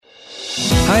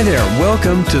Hi there.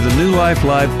 Welcome to the New Life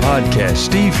Live podcast.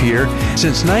 Steve here.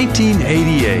 Since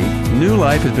 1988, New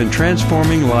Life has been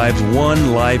transforming lives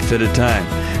one life at a time.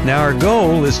 Now, our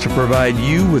goal is to provide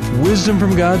you with wisdom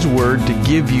from God's Word to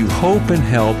give you hope and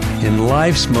help in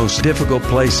life's most difficult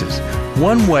places.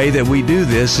 One way that we do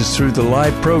this is through the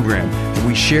live program that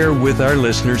we share with our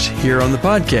listeners here on the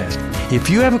podcast. If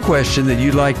you have a question that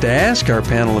you'd like to ask our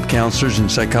panel of counselors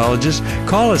and psychologists,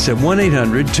 call us at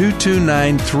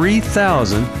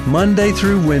 1-800-229-3000, Monday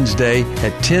through Wednesday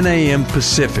at 10 a.m.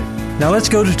 Pacific. Now let's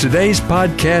go to today's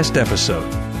podcast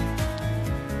episode.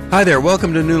 Hi there.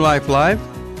 Welcome to New Life Live.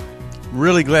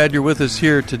 Really glad you're with us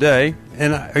here today.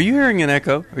 And are you hearing an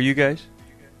echo? Are you guys?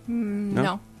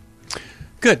 No.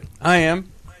 Good. I am.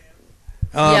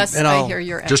 Yes, and I hear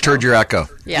your echo. Just heard your echo.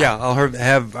 Yeah, I'll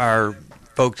have our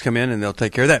folks come in and they'll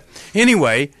take care of that.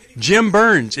 Anyway, Jim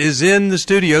Burns is in the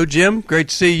studio. Jim, great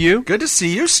to see you. Good to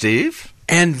see you, Steve.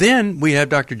 And then we have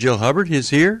Dr. Jill Hubbard is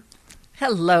here.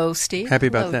 Hello, Steve. Happy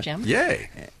about Hello, that. Jim. Yay.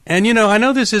 And you know, I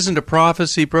know this isn't a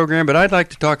prophecy program, but I'd like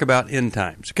to talk about end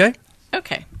times, okay?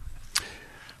 Okay.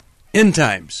 End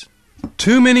times.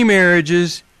 Too many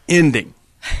marriages ending.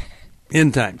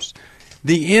 End times.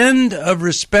 The end of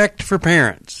respect for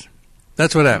parents.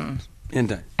 That's what happens. End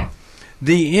times.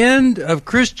 The end of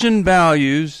Christian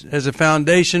values as a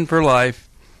foundation for life.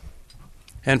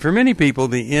 And for many people,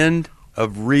 the end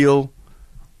of real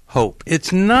hope.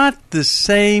 It's not the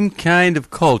same kind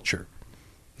of culture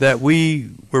that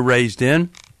we were raised in.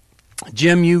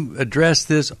 Jim, you address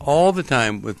this all the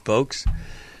time with folks.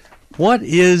 What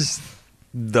is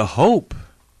the hope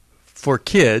for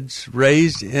kids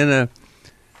raised in a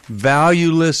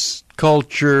valueless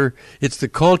culture? It's the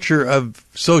culture of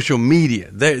social media.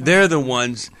 They're the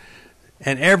ones,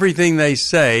 and everything they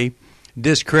say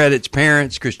discredits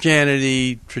parents,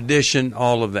 Christianity, tradition,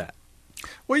 all of that.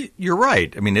 Well, you're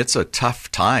right. I mean, it's a tough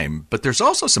time, but there's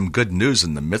also some good news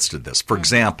in the midst of this. For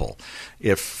example,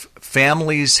 if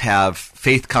families have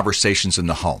faith conversations in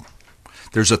the home,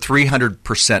 there's a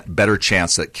 300% better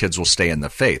chance that kids will stay in the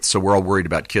faith. So we're all worried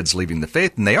about kids leaving the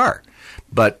faith, and they are.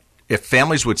 But if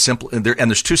families would simply, and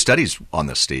there's two studies on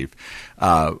this, Steve,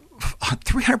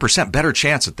 300% better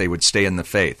chance that they would stay in the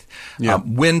faith. Yeah.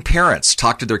 When parents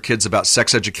talk to their kids about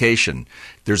sex education,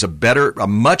 there's a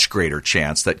much greater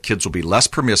chance that kids will be less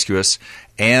promiscuous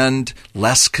and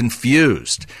less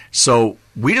confused. So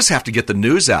we just have to get the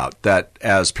news out that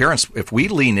as parents, if we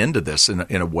lean into this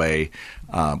in a way,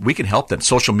 we can help them.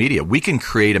 Social media, we can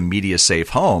create a media-safe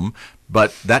home,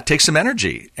 but that takes some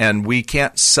energy, and we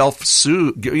can't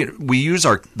self-soothe. We use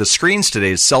the screens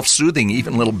today as self-soothing,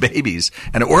 even little babies,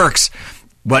 and it works,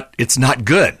 but it's not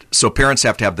good. So parents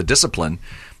have to have the discipline.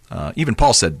 Even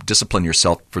Paul said, discipline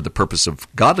yourself for the purpose of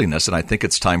godliness, and I think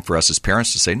it's time for us as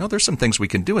parents to say, no, there's some things we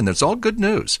can do, and there's all good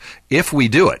news if we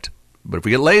do it. But if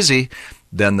we get lazy,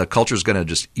 then the culture is going to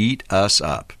just eat us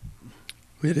up.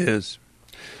 It is.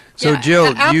 So,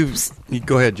 Jill, you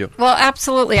go ahead, Jill. Well,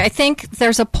 absolutely. I think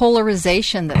there's a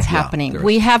polarization that's happening.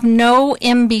 We have no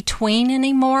in-between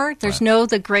anymore. There's no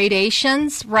the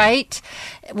gradations, right?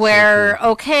 Where,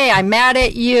 okay, I'm mad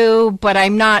at you, but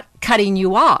I'm not cutting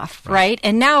you off, right?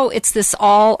 And now it's this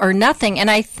all or nothing.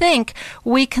 And I think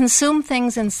we consume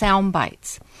things in sound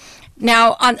bites.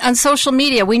 Now, on social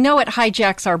media, we know it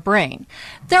hijacks our brain.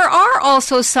 There are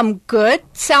also some good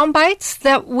sound bites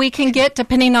that we can get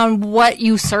depending on what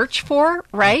you search for,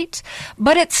 right?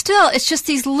 But it's just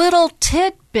these little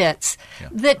tidbits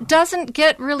that doesn't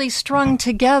get really strung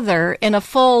together in a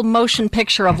full motion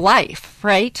picture of life,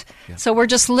 right? Yeah. So we're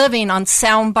just living on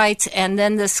sound bites, and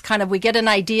then this kind of, we get an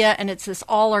idea, and it's this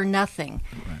all or nothing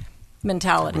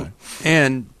mentality. Right.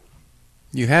 And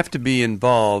you have to be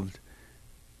involved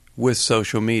with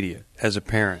social media as a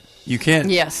parent. You can't.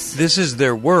 Yes. This is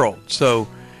their world. So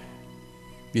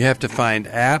you have to find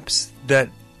apps that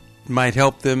might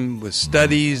help them with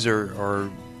studies or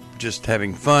just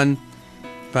having fun.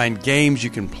 Find games you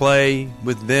can play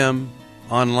with them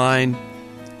online.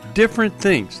 Different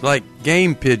things like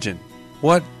Game Pigeon.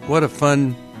 What a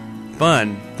fun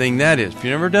thing that is. If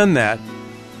you've never done that,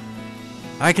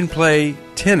 I can play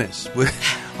tennis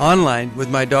online with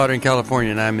my daughter in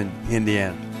California, and I'm in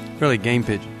Indiana. Really, Game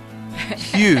Pigeon.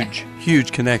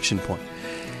 Huge connection point.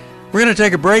 We're going to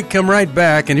take a break, come right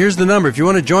back, and here's the number. If you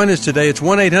want to join us today, it's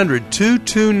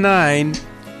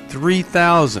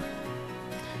 1-800-229-3000.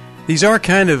 These are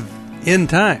kind of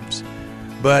end times,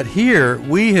 but here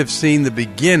we have seen the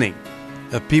beginning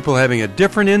of people having a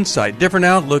different insight, different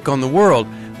outlook on the world,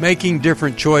 making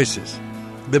different choices.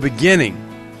 The beginning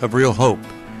of real hope.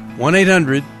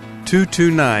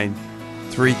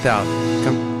 1-800-229-3000.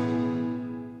 Come.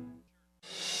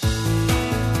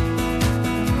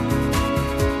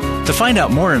 To find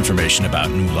out more information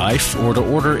about New Life or to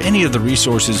order any of the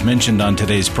resources mentioned on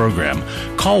today's program,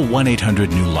 call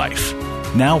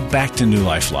 1-800-NEW-LIFE. Now back to New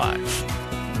Life Live.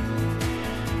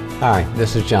 Hi,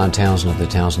 this is John Townsend of the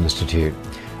Townsend Institute.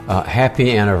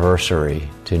 Happy anniversary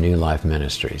to New Life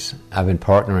Ministries. I've been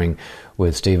partnering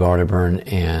with Steve Arterburn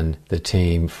and the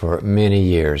team for many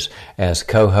years as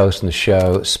co-host in the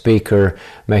show, speaker,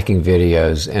 making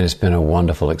videos, and it's been a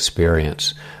wonderful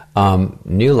experience.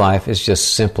 New Life is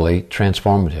just simply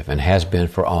transformative and has been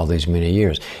for all these many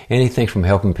years. Anything from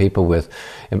helping people with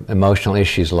emotional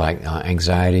issues like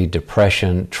anxiety,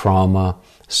 depression, trauma,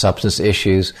 substance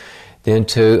issues, then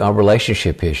to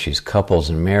relationship issues, couples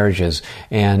and marriages,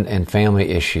 and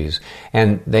family issues.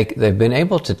 And they've been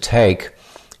able to take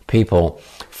people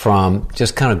from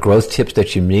just kind of growth tips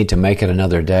that you need to make it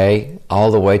another day,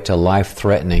 all the way to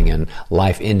life-threatening and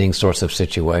life-ending sorts of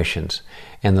situations.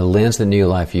 And the lens that New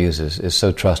Life uses is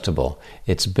so trustable.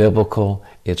 It's biblical,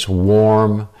 it's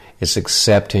warm, it's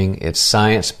accepting, it's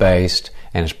science-based,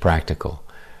 and it's practical.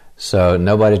 So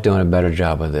nobody's doing a better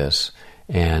job of this.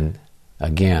 And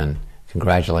again,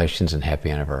 congratulations and happy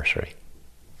anniversary.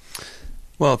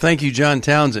 Well, thank you, John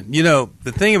Townsend. You know,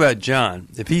 the thing about John,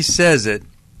 if he says it,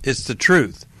 it's the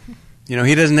truth. You know,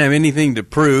 he doesn't have anything to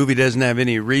prove. He doesn't have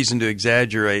any reason to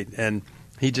exaggerate. And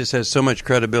he just has so much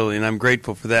credibility, and I'm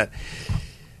grateful for that.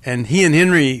 And he and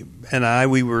Henry and I,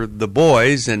 we were the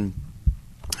boys and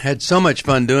had so much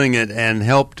fun doing it and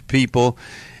helped people.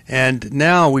 And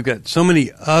now we've got so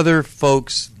many other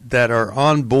folks that are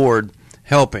on board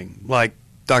helping, like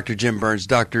Dr. Jim Burns,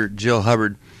 Dr. Jill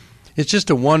Hubbard. It's just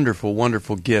a wonderful,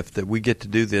 wonderful gift that we get to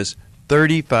do this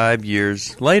 35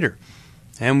 years later.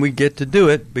 And we get to do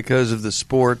it because of the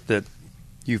support that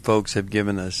you folks have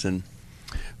given us. And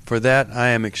for that, I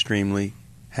am extremely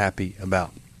happy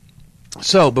about.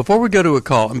 So before we go to a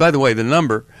call, and by the way, the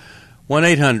number,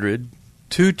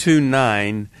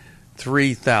 1-800-229-3000.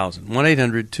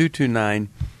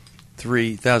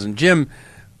 1-800-229-3000. Jim,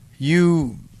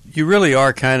 you really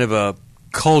are kind of a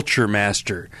culture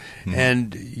master,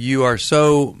 and you are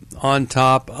so on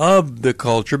top of the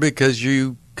culture because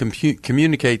you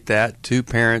communicate that to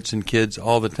parents and kids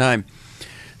all the time.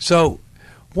 So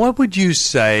what would you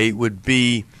say would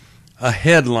be a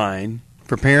headline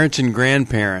for parents and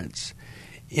grandparents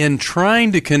in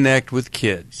trying to connect with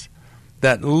kids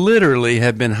that literally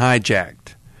have been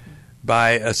hijacked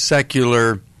by a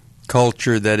secular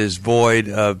culture that is void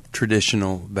of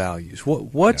traditional values?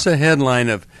 What's a headline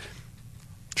of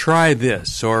try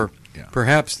this, or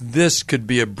perhaps this could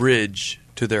be a bridge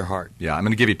to their heart? Yeah, I'm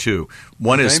going to give you two.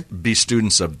 One is be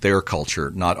students of their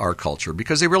culture, not our culture,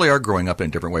 because they really are growing up in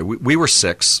a different way. We were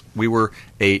 6, we were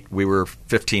 8, we were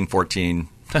 15, 14,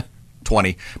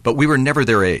 20, but we were never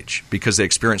their age because they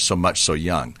experienced so much so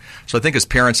young. So I think as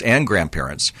parents and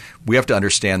grandparents, we have to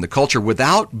understand the culture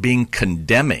without being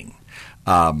condemning.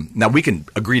 Now, we can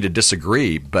agree to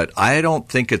disagree, but I don't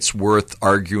think it's worth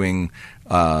arguing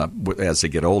as they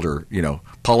get older,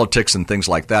 politics and things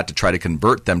like that to try to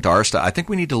convert them to our style. I think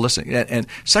we need to listen. And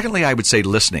secondly, I would say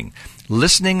listening.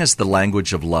 Listening is the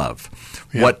language of love.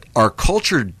 Yeah. What our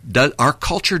culture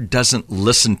doesn't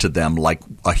listen to them like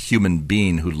a human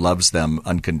being who loves them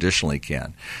unconditionally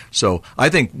can. So I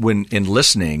think when in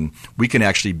listening, we can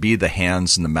actually be the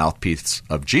hands and the mouthpiece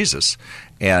of Jesus.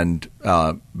 And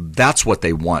that's what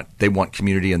they want. They want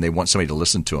community, and they want somebody to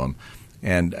listen to them.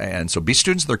 And so be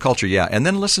students of their culture, and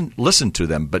then listen to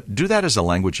them, but do that as a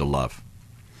language of love.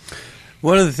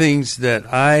 One of the things that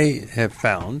I have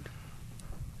found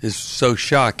is so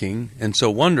shocking and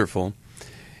so wonderful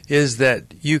is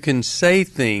that you can say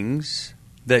things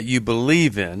that you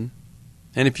believe in,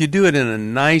 and if you do it in a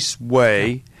nice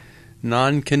way,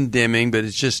 non-condemning, but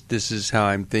it's just this is how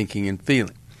I'm thinking and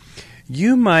feeling,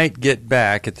 you might get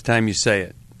back at the time you say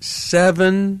it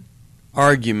 7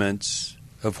 arguments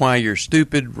of why you're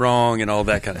stupid, wrong, and all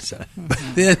that kind of stuff.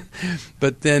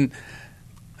 But then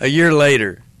a year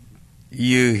later,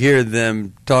 you hear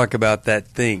them talk about that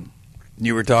thing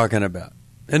you were talking about.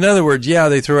 In other words,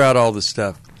 they throw out all the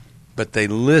stuff, but they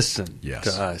listen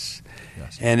to us.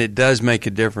 Yes. And it does make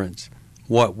a difference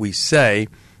what we say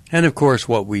and, of course,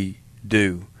 what we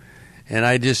do. And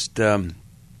I just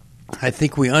I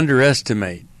think we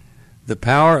underestimate the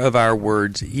power of our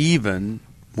words even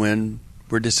when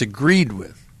we're disagreed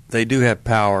with. They do have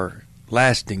power,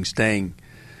 lasting, staying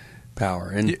power.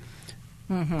 And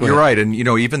you're right. And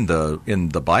even in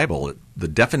the Bible, the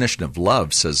definition of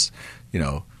love says,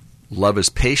 love is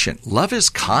patient, love is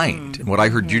kind. And what I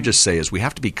heard you just say is we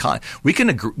have to be kind. We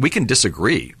can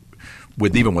disagree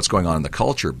with even what's going on in the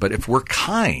culture, but if we're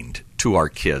kind to our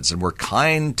kids and we're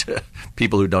kind to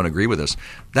people who don't agree with us,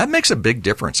 that makes a big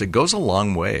difference. It goes a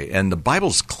long way. And the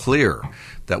Bible's clear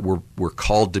that we're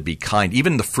called to be kind,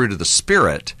 even the fruit of the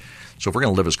Spirit. So if we're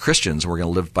going to live as Christians and we're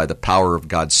going to live by the power of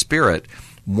God's Spirit,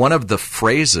 one of the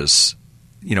phrases,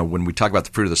 when we talk about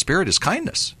the fruit of the Spirit is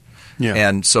kindness. Yeah.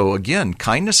 And so again,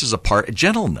 kindness is a part,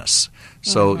 gentleness.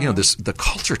 So, the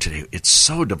culture today, it's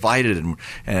so divided and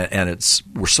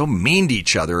we're so mean to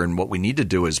each other, and what we need to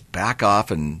do is back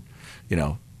off and,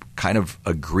 kind of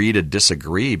agree to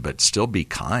disagree, but still be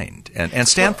kind and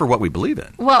stand for what we believe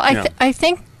in. Well, I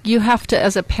think you have to,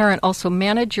 as a parent, also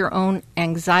manage your own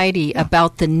anxiety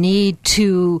about the need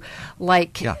to,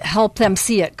 help them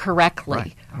see it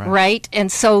correctly. Right?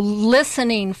 And so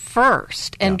listening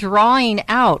first and drawing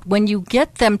out, when you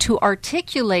get them to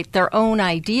articulate their own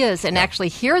ideas and actually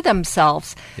hear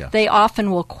themselves, they often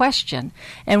will question.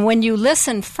 And when you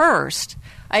listen first,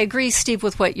 I agree, Steve,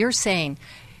 with what you're saying.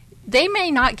 They may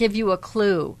not give you a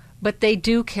clue, but they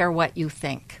do care what you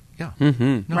think. Yeah.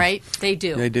 Mm-hmm. Right? They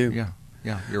do. They do.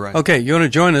 Yeah, you're right. Okay, you want to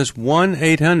join us?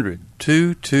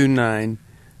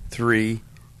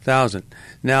 1-800-229-3000.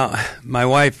 Now, my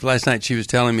wife last night, she was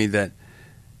telling me that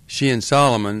she and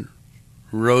Solomon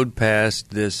rode past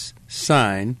this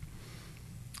sign,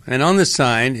 and on this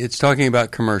sign, it's talking about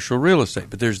commercial real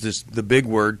estate, but there's the big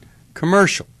word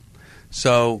commercial.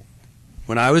 So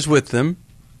when I was with them,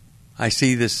 I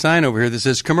see this sign over here that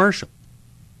says commercial.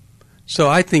 So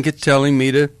I think it's telling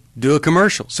me to do a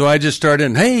commercial. So I just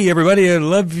started, hey, everybody, I'd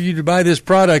love for you to buy this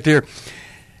product here.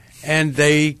 And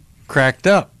they cracked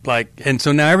up. And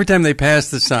so now every time they pass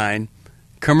the sign,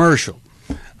 commercial,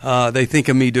 they think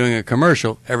of me doing a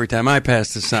commercial every time I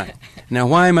pass the sign. Now,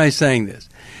 why am I saying this?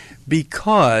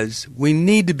 Because we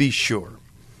need to be sure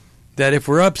that if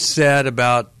we're upset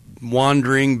about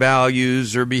wandering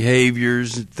values or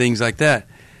behaviors, things like that,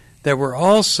 that we're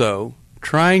also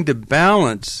trying to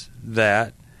balance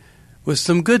that with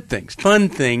some good things, fun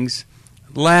things,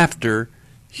 laughter,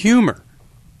 humor,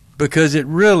 because it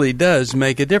really does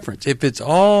make a difference. If it's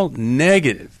all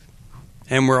negative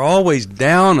and we're always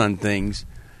down on things,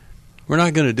 we're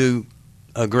not going to do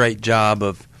a great job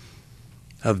of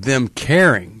them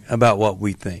caring about what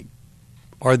we think,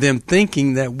 or them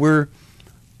thinking that we're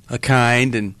a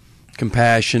kind and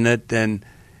compassionate and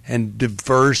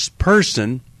diverse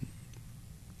person,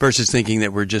 versus thinking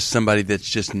that we're just somebody that's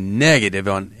just negative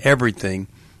on everything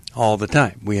all the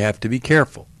time. We have to be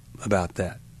careful about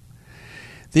that.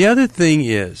 The other thing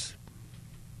is,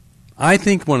 I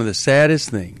think one of the saddest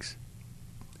things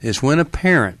is when a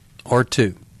parent or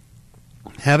two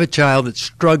have a child that's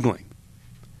struggling,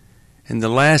 and the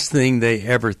last thing they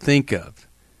ever think of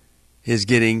is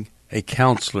getting a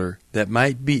counselor that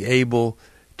might be able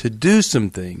to do some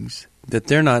things that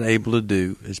they're not able to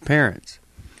do as parents.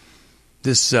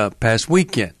 This past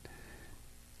weekend,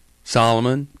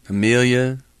 Solomon,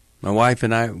 Amelia, my wife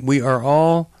and I, we are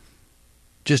all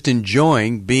just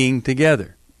enjoying being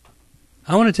together.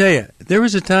 I want to tell you, there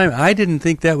was a time I didn't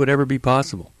think that would ever be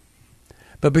possible.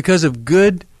 But because of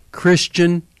good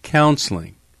Christian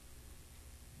counseling,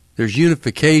 there's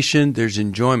unification, there's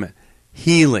enjoyment,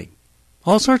 healing,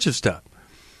 all sorts of stuff.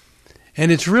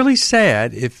 And it's really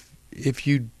sad if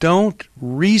you don't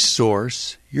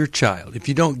resource your child, if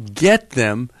you don't get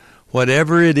them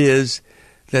whatever it is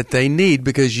that they need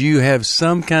because you have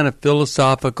some kind of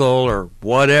philosophical or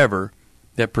whatever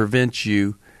that prevents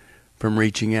you from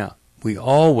reaching out. We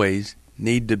always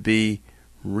need to be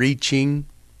reaching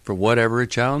for whatever a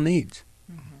child needs.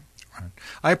 Mm-hmm. Right.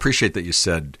 I appreciate that you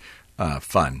said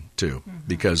fun, too,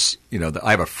 because,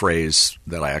 I have a phrase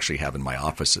that I actually have in my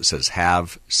office that says,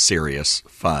 have serious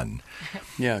fun.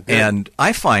 Yeah, good. And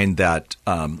I find that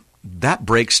that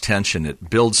breaks tension.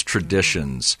 It builds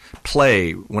traditions.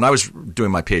 Play. When I was doing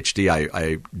my PhD,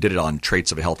 I did it on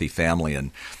traits of a healthy family,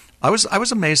 and I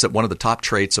was amazed that one of the top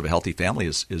traits of a healthy family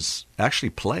is actually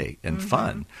play and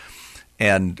fun.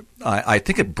 And I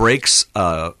think it breaks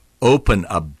open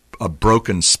a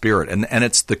broken spirit. And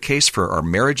it's the case for our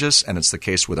marriages, and it's the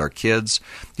case with our kids.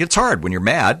 It's hard when you're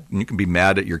mad, and you can be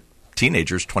mad at your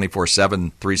teenagers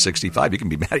 24/7, 365. You can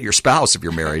be mad at your spouse if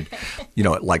you're married,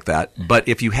 like that. But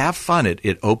if you have fun,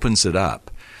 it opens it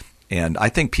up. And I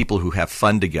think people who have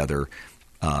fun together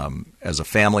as a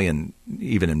family and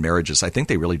even in marriages, I think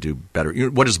they really do better.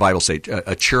 What does the Bible say?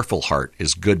 A cheerful heart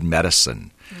is good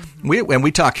medicine. Mm-hmm.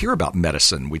 We talk here about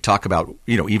medicine. We talk about,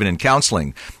 even in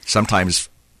counseling, sometimes,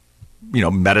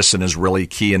 medicine is really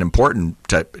key and important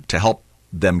to help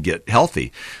them get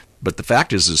healthy. But the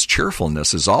fact is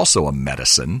cheerfulness is also a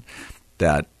medicine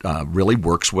that really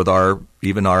works with our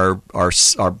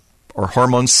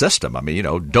hormone system. I mean,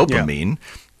 dopamine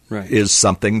is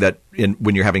something that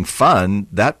when you're having fun,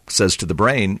 that says to the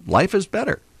brain, life is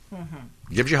better.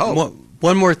 Mm-hmm. Gives you hope.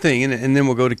 One more thing, and then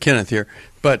we'll go to Kenneth here.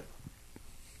 But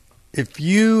if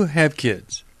you have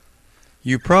kids,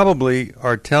 you probably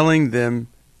are telling them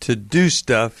to do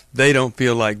stuff they don't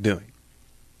feel like doing.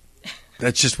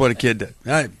 That's just what a kid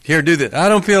does. Here, do this. I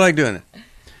don't feel like doing it.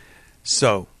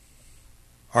 So,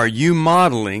 are you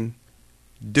modeling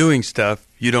doing stuff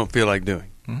you don't feel like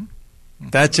doing? Mm-hmm.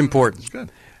 That's important. That's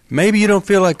good. Maybe you don't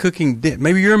feel like cooking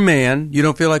maybe you're a man, you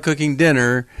don't feel like cooking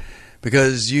dinner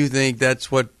because you think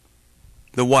that's what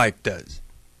the wife does.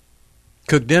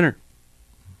 Cook dinner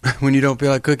when you don't feel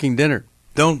like cooking dinner.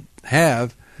 Don't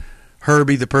have her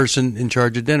be the person in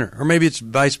charge of dinner. Or maybe it's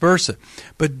vice versa.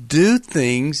 But do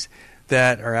things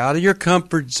that are out of your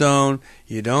comfort zone.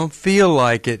 You don't feel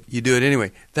like it. You do it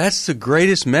anyway. That's the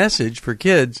greatest message for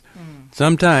kids.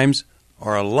 Sometimes,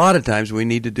 or a lot of times, we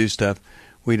need to do stuff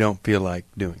we don't feel like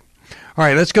doing. All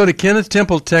right, let's go to Kenneth,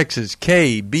 Temple, Texas.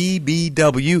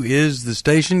 KBBW is the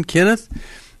station. Kenneth,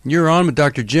 you're on with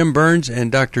Dr. Jim Burns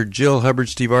and Dr. Jill Hubbard.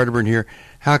 Steve Arterburn here.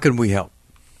 How can we help?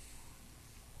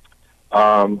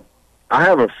 I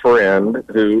have a friend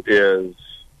who is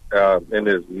in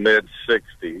his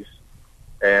mid-60s,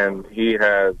 and he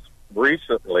has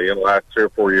recently, in the last 3 or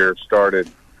 4 years, started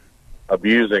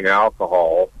abusing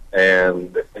alcohol,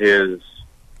 and his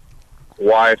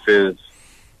wife is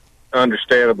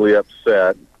understandably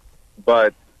upset,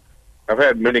 but I've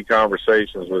had many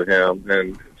conversations with him,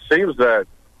 and it seems that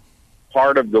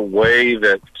part of the way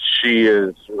that she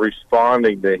is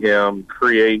responding to him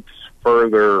creates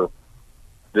further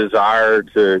desire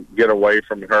to get away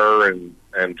from her and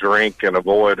drink and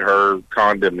avoid her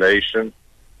condemnation.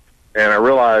 And I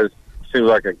realize it seems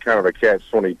like a kind of a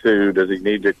catch-22. Does he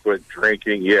need to quit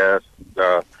drinking? Yes.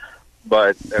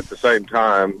 But at the same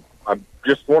time, I'm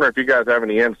just wondering if you guys have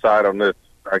any insight on this,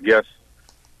 I guess,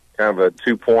 kind of a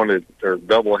two-pointed or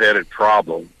double-headed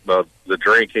problem of the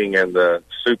drinking and the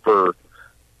super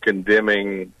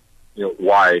condemning,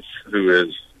 wife who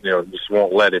is, just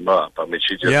won't let him up. I mean,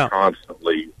 she just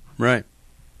constantly. Right.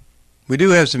 We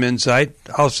do have some insight.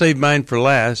 I'll save mine for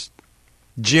last.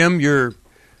 Jim, you're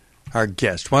our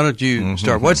guest. Why don't you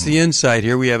start? What's the insight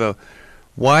here? We have a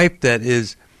wife that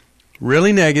is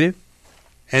really negative,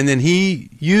 and then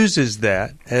he uses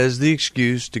that as the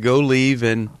excuse to go leave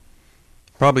and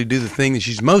probably do the thing that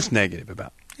she's most negative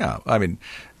about. Yeah, I mean,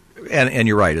 and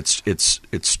you're right. It's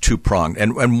two-pronged,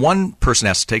 and one person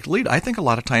has to take the lead. I think a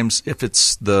lot of times, if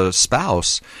it's the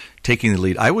spouse taking the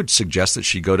lead, I would suggest that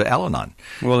she go to Al-Anon.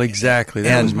 Well, exactly.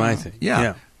 That was my thing.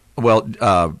 Yeah. Well,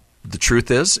 the truth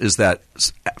is that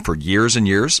for years and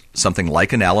years, something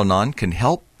like an Al-Anon can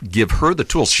help give her the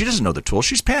tools. She doesn't know the tools.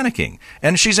 She's panicking,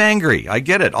 and she's angry. I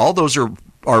get it. All those are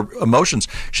emotions.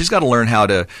 She's got to learn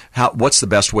what's the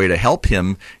best way to help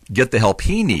him get the help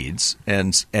he needs,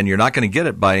 and you're not going to get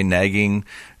it by nagging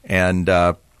and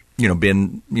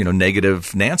being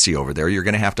negative Nancy over there. You're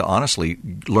going to have to honestly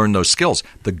learn those skills.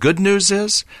 The good news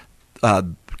is,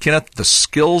 Kenneth, the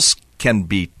skills can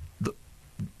be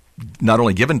not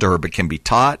only given to her, but can be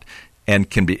taught, and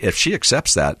can be, if she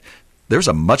accepts that, there's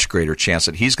a much greater chance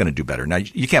that he's going to do better. Now,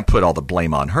 you can't put all the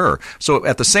blame on her. So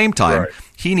at the same time,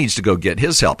 he needs to go get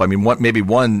his help. I mean,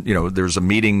 there's a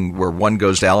meeting where one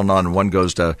goes to Al-Anon and one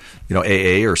goes to,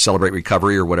 AA or Celebrate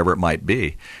Recovery or whatever it might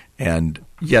be. And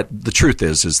yet the truth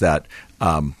is that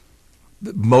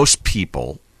most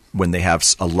people, when they have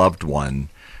a loved one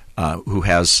who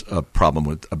has a problem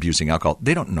with abusing alcohol,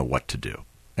 they don't know what to do.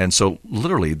 And so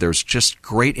literally there's just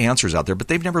great answers out there, but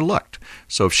they've never looked.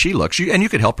 So if she looks, and you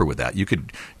could help her with that. You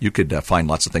could find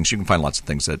lots of things. You can find lots of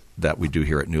things that we do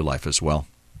here at New Life as well.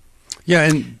 Yeah,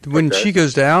 and when she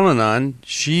goes to Al-Anon,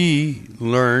 she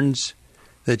learns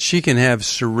that she can have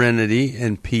serenity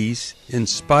and peace in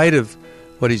spite of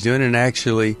what he's doing and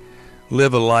actually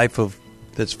live a life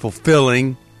that's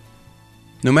fulfilling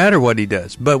no matter what he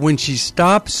does. But when she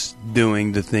stops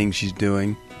doing the things she's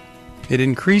doing, it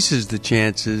increases the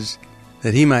chances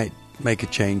that he might make a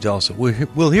change also.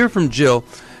 We'll hear from Jill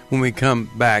when we come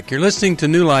back. You're listening to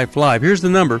New Life Live. Here's the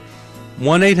number,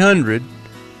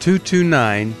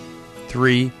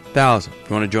 1-800-229-3000. If you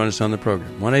want to join us on the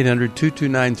program,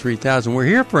 1-800-229-3000. We're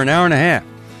here for an hour and a half,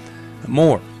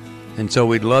 more. And so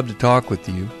we'd love to talk with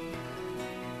you,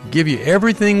 give you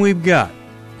everything we've got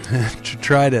to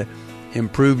try to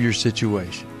improve your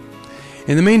situation.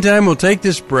 In the meantime, we'll take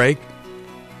this break.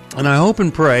 And I hope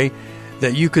and pray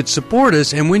that you could support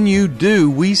us. And when you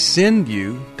do, we send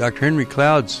you Dr. Henry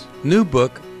Cloud's new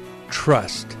book,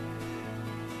 Trust.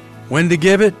 When to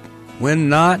give it, when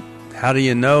not, how do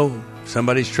you know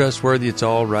somebody's trustworthy? It's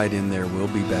all right in there. We'll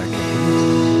be back.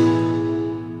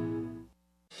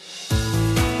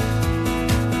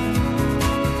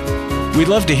 We'd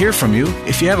love to hear from you.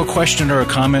 If you have a question or a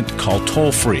comment, call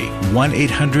toll-free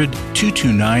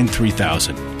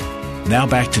 1-800-229-3000. Now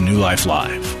back to New Life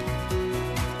Live.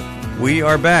 We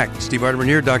are back. Steve Arterburn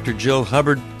here, Dr. Jill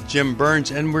Hubbard, Jim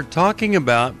Burns, and we're talking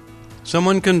about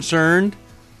someone concerned,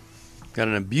 got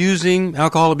an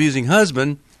alcohol-abusing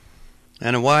husband,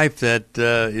 and a wife that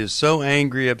is so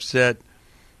angry, upset,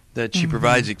 that she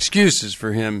provides excuses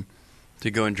for him to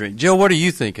go and drink. Jill, what are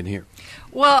you thinking here?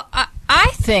 Well, I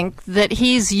think that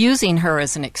he's using her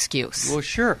as an excuse. Well,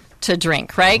 sure. To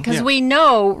drink, right? Because we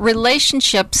know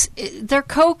relationships, they're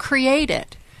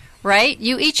co-created, right?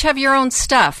 You each have your own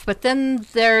stuff, but then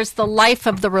there's the life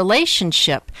of the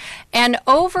relationship. And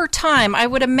over time, I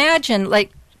would imagine,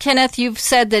 like Kenneth, you've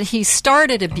said that he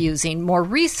started abusing more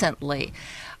recently.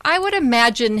 I would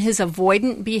imagine his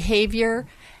avoidant behavior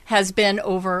has been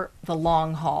over the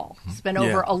long haul. It's been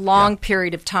over a long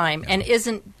period of time, and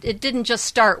it didn't just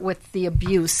start with the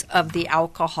abuse of the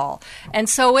alcohol. And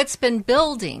so it's been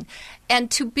building. And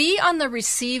to be on the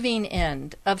receiving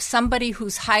end of somebody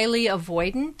who's highly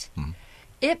avoidant,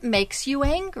 it makes you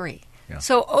angry. Yeah.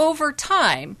 So over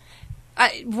time,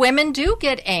 women do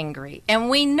get angry. And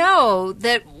we know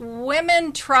that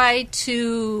women try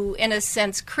to, in a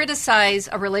sense, criticize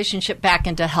a relationship back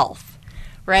into health,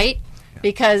 right?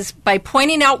 Because by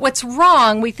pointing out what's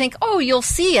wrong, we think, oh, you'll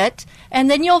see it, and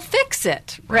then you'll fix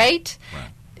it, right?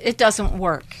 It doesn't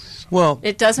work. Well,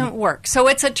 it doesn't work. So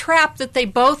it's a trap that they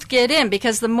both get in,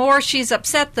 because the more she's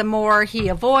upset, the more he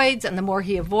avoids, and the more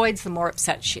he avoids, the more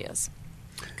upset she is.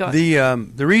 Go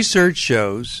ahead. The research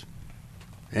shows,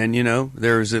 and,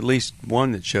 there was at least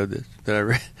one that showed this that I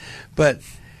read, but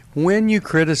when you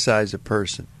criticize a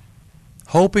person,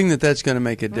 hoping that that's going to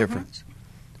make a difference,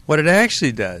 what it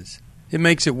actually does, it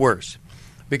makes it worse,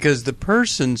 because the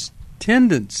person's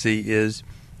tendency is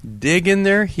dig in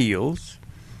their heels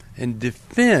and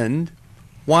defend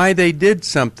why they did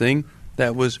something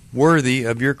that was worthy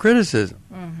of your criticism.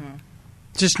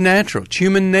 Just natural. It's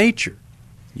human nature.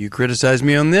 You criticize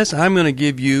me on this, I'm going to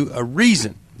give you a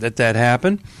reason that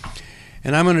happened,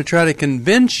 and I'm going to try to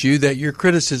convince you that your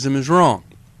criticism is wrong,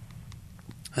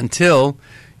 until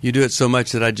you do it so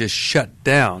much that I just shut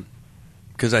down,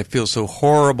 because I feel so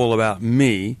horrible about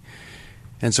me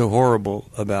and so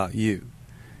horrible about you.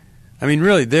 I mean,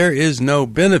 really, there is no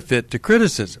benefit to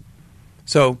criticism.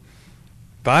 So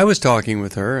if I was talking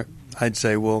with her, I'd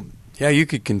say, well, yeah, you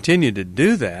could continue to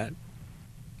do that,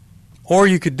 or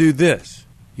you could do this.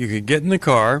 You could get in the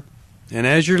car, and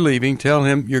as you're leaving, tell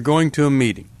him you're going to a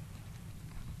meeting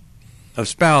of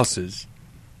spouses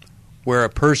where a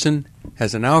person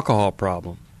has an alcohol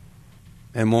problem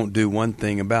and won't do one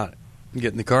thing about it.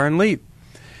 Get in the car and leave.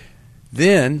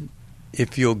 Then,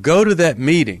 if you'll go to that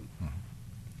meeting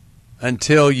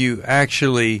until you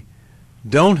actually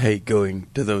don't hate going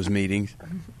to those meetings,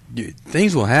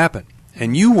 things will happen.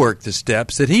 And you work the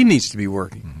steps that he needs to be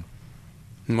working.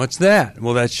 And what's that?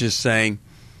 Well, that's just saying,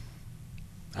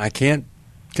 I can't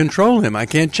control him. I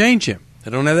can't change him. I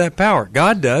don't have that power.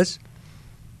 God does.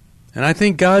 And I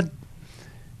think God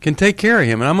can take care of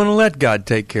him. And I'm going to let God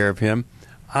take care of him.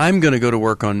 I'm going to go to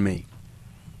work on me.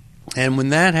 And when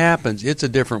that happens, it's a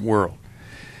different world.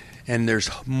 And there's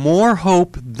more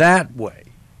hope that way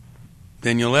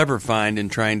than you'll ever find in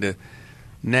trying to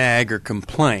nag or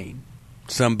complain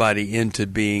somebody into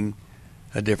being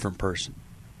a different person.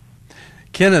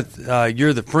 Kenneth,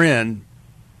 you're the friend.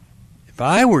 If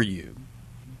I were you,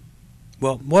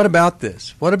 well, what about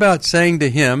this? What about saying to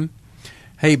him,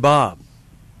 hey, Bob,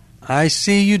 I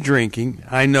see you drinking.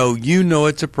 I know you know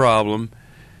it's a problem.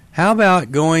 How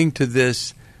about going to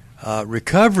this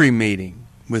recovery meeting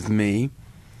with me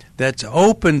that's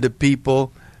open to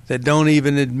people that don't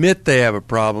even admit they have a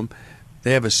problem?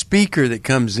 They have a speaker that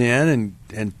comes in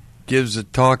and gives a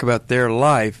talk about their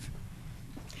life.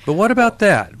 But what about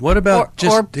that? What about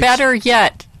or better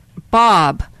yet,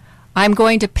 Bob, I'm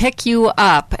going to pick you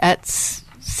up at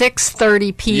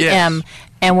 6:30 p.m.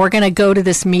 and we're going to go to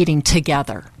this meeting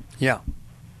together. Yeah.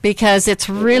 Because it's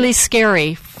really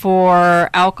scary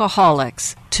for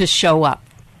alcoholics to show up,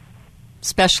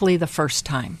 especially the first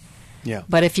time. Yeah.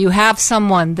 But if you have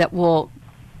someone that will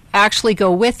actually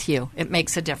go with you, it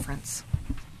makes a difference.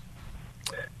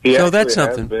 He so actually that's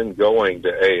something. Has been going to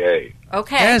AA.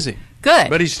 Okay. Has he? Good.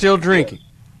 But he's still drinking. Yes.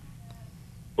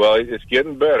 Well, it's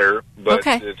getting better, but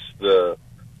Okay. it's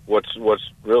what's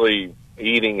really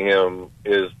eating him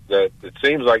is that it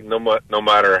seems like no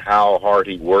matter how hard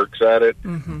he works at it,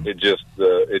 it just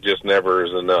never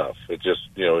is enough. It just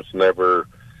it's never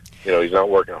he's not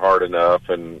working hard enough,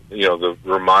 and the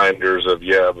reminders of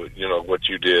but what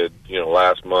you did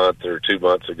last month or 2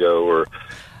 months ago, or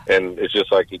and it's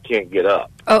just like he can't get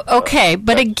up. Oh, okay,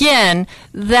 but again,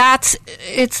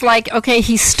 it's like, okay,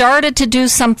 he started to do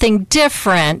something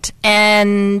different,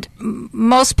 and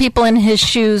most people in his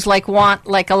shoes want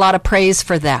a lot of praise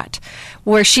for that.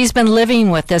 Where she's been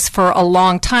living with this for a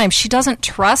long time, she doesn't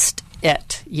trust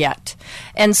it yet.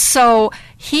 And so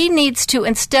he needs to,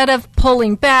 instead of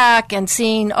pulling back and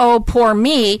seeing, oh, poor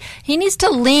me, he needs to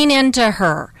lean into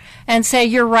her and say,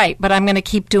 you're right, but I'm going to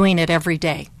keep doing it every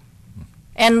day.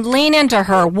 And lean into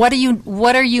her. What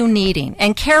are you needing?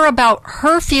 And care about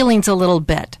her feelings a little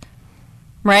bit.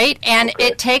 Right? And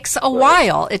it takes a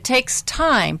while. It takes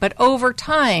time. But over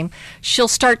time, she'll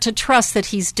start to trust that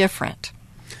he's different.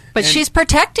 But she's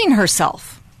protecting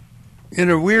herself. In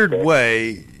a weird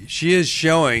way, she is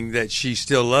showing that she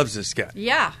still loves this guy.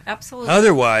 Yeah, absolutely.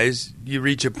 Otherwise, you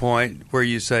reach a point where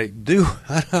you say, dude,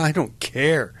 I don't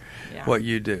care what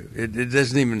you do. It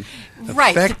doesn't even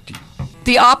affect you.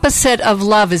 The opposite of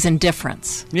love is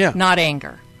indifference, not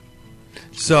anger.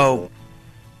 So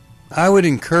I would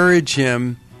encourage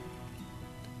him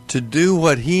to do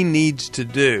what he needs to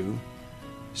do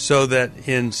so that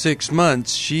in 6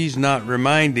 months she's not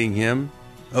reminding him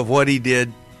of what he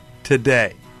did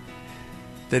today.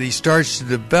 That he starts to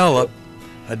develop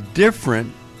a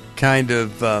different kind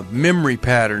of memory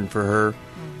pattern for her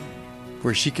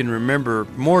where she can remember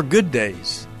more good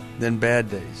days than bad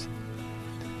days.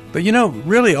 But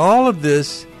really all of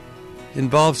this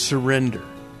involves surrender.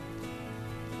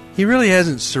 He really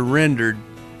hasn't surrendered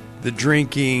the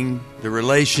drinking, the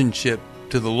relationship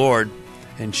to the Lord,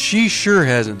 and she sure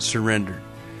hasn't surrendered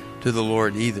to the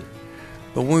Lord either.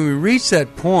 But when we reach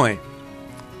that point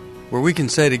where we can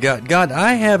say to God, God,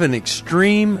 I have an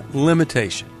extreme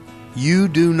limitation. You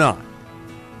do not.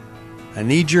 I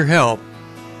need your help.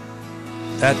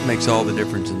 That makes all the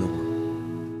difference in the world.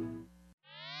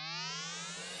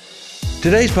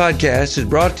 Today's podcast is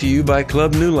brought to you by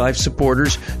Club New Life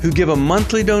supporters who give a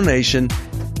monthly donation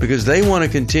because they want to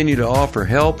continue to offer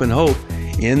help and hope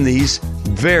in these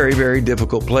very, very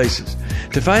difficult places.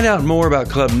 To find out more about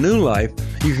Club New Life,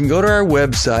 you can go to our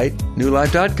website,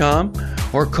 newlife.com,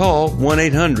 or call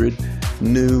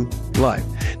 1-800-NEW-LIFE.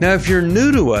 Now, if you're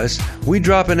new to us, we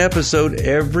drop an episode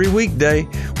every weekday.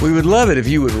 We would love it if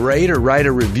you would rate or write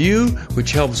a review,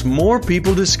 which helps more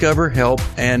people discover help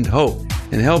and hope,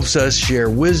 and helps us share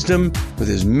wisdom with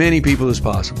as many people as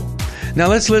possible. Now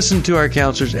let's listen to our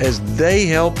counselors as they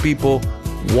help people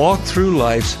walk through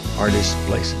life's hardest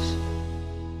places.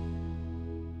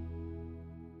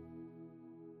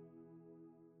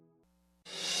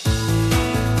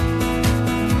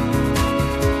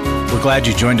 We're glad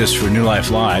you joined us for New Life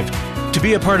Live. To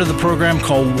be a part of the program,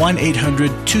 call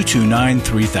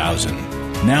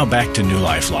 1-800-229-3000. Now back to New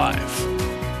Life Live.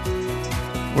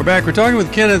 We're back. We're talking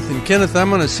with Kenneth. And Kenneth, I'm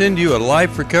going to send you a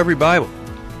Life Recovery Bible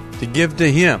to give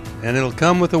to him. And it'll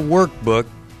come with a workbook.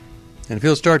 And if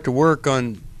he'll start to work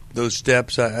on those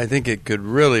steps, I think it could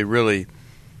really, really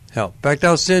help. In fact,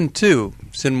 I'll send two.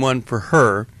 Send one for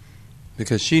her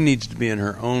because she needs to be in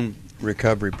her own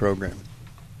recovery program.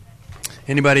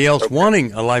 Anybody else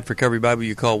wanting a Life Recovery Bible,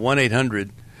 you call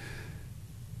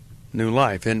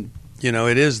 1-800-NEW-LIFE. And,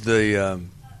 it is the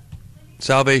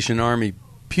Salvation Army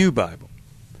Pew Bible.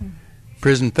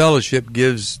 Prison Fellowship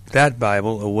gives that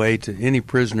Bible away to any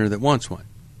prisoner that wants one.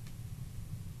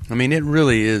 I mean, it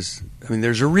really is. I mean,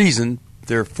 there's a reason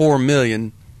there are 4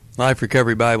 million Life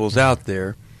Recovery Bibles out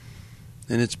there,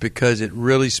 and it's because it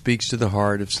really speaks to the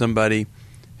heart of somebody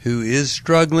who is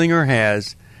struggling or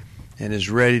has and is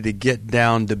ready to get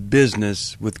down to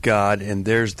business with God, and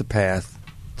there's the path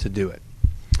to do it.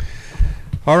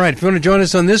 All right, if you want to join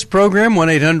us on this program,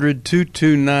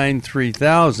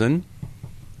 1-800-229-3000.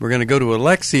 We're going to go to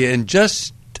Alexia in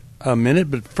just a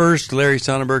minute, but first, Larry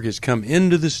Sonnenberg has come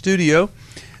into the studio.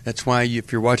 That's why,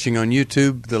 if you're watching on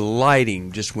YouTube, the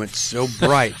lighting just went so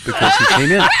bright because he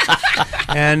came in.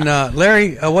 And,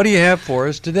 Larry, what do you have for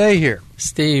us today here?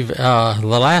 Steve, the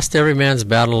last Every Man's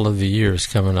Battle of the Year is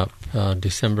coming up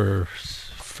December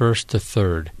 1st to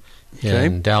 3rd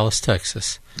in Dallas,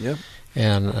 Texas. Yep.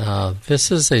 And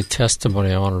this is a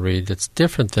testimony I want to read that's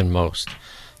different than most.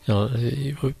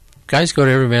 Guys go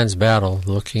to Every Man's Battle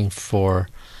looking for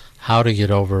how to get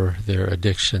over their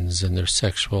addictions and their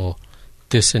sexual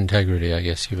disintegrity, I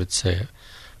guess you would say.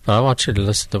 But I want you to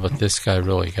listen to what this guy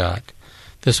really got.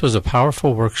 This was a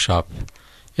powerful workshop.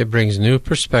 It brings new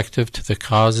perspective to the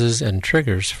causes and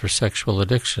triggers for sexual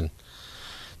addiction.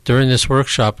 During this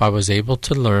workshop, I was able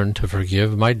to learn to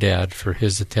forgive my dad for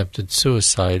his attempted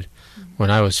suicide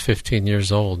when I was 15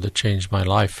 years old that changed my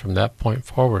life from that point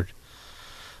forward.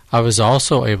 I was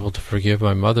also able to forgive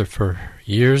my mother for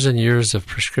years and years of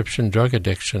prescription drug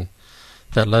addiction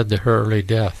that led to her early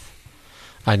death.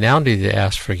 I now need to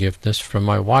ask forgiveness from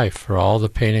my wife for all the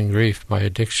pain and grief my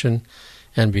addiction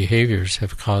and behaviors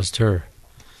have caused her.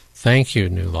 Thank you,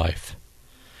 New Life.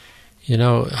 You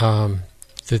know,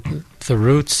 the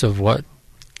roots of what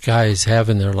guys have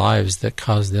in their lives that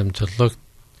cause them to look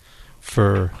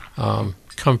for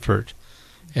comfort,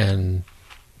 and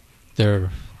their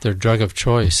drug of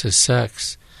choice is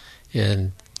sex.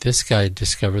 And this guy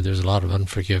discovered there's a lot of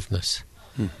unforgiveness.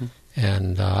 Mm-hmm.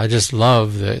 And I just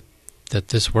love that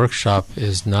this workshop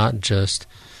is not just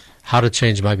how to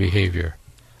change my behavior,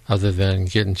 other than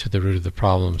getting to the root of the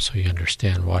problem so you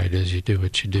understand why it is you do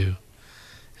what you do.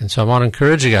 And so I want to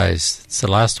encourage you guys. It's the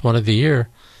last one of the year,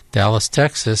 Dallas,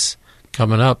 Texas,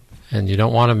 coming up, and you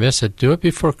don't want to miss it. Do it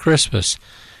before Christmas.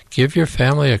 Give your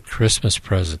family a Christmas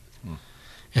present.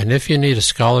 And if you need a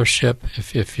scholarship,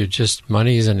 if you just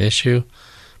money is an issue,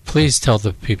 please tell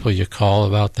the people you call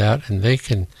about that, and they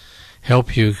can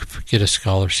help you get a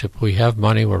scholarship. We have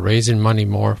money. We're raising money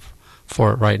more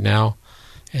for it right now.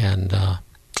 And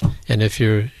if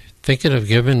you're thinking of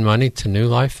giving money to New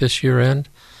Life this year end,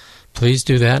 please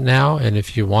do that now. And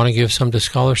if you want to give some to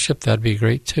scholarship, that'd be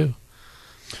great too.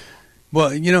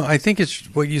 Well, you know, I think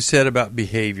it's what you said about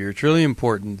behavior. It's really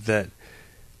important that,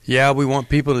 yeah, we want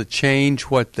people to change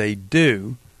what they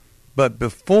do, but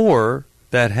before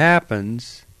that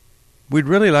happens, we'd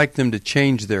really like them to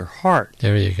change their heart.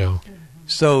 There you go.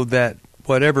 So that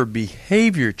whatever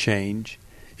behavior change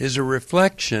is a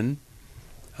reflection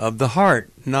of the heart,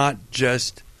 not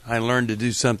just I learned to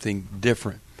do something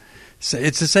different. So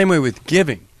it's the same way with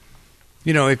giving.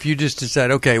 You know, if you just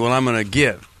decide, okay, well, I'm going to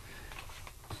give.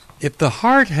 If the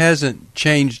heart hasn't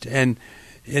changed and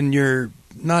you're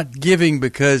not giving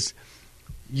because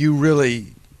you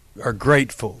really are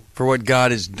grateful for what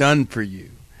God has done for you,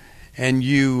 and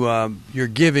you're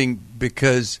giving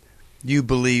because you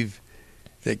believe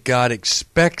that God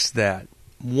expects that,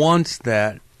 wants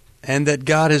that, and that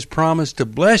God has promised to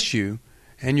bless you,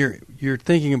 and you're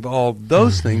thinking of all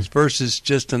those things versus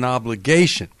just an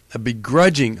obligation, a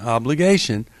begrudging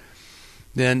obligation,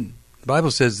 then the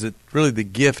Bible says that really the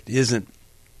gift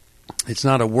it's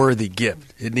not a worthy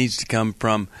gift. It needs to come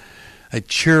from a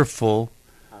cheerful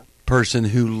person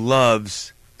who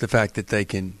loves the fact that they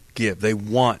can give. They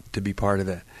want to be part of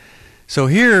that. So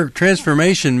here,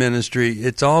 Transformation Ministry,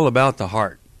 it's all about the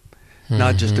heart,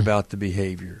 not just about the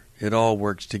behavior. It all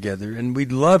works together, and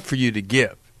we'd love for you to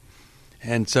give.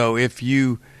 And so if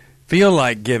you feel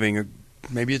like giving, or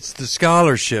maybe it's the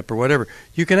scholarship or whatever,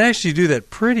 you can actually do that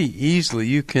pretty easily.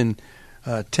 You can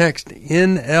text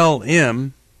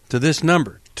NLM to this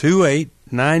number,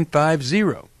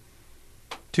 28950.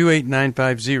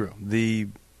 28950.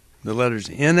 The letters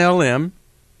NLM,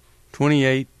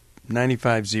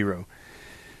 28950.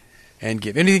 And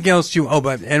give anything else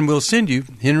and we'll send you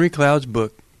Henry Cloud's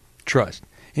book, Trust.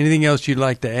 Anything else you'd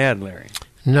like to add, Larry?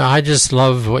 No, I just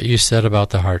love what you said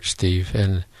about the heart, Steve.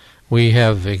 And we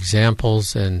have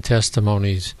examples and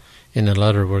testimonies in the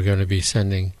letter we're going to be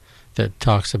sending that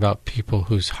talks about people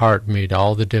whose heart made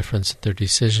all the difference in their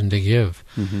decision to give.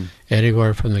 Mm-hmm.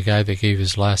 Anywhere from the guy that gave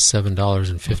his last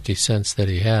 $7.50 that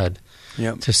he had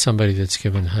to somebody that's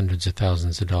given hundreds of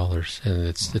thousands of dollars. And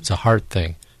it's a heart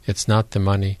thing. It's not the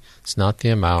money. It's not the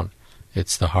amount.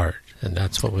 It's the heart. And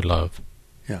that's what we love.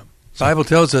 Yeah. The Bible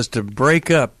tells us to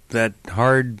break up that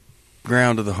hard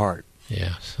ground of the heart.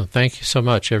 Yeah. So thank you so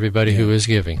much, everybody who is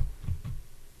giving.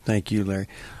 Thank you, Larry.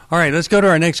 All right, let's go to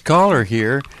our next caller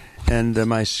here. And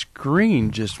my screen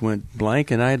just went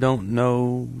blank, and I don't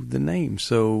know the name.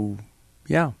 So,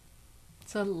 yeah.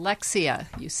 It's Alexia,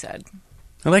 you said.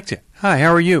 Alexia, hi,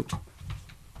 how are you?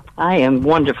 I am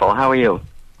wonderful. How are you?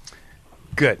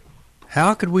 Good.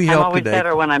 How could we help today? I'm always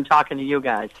better when I'm talking to you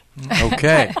guys.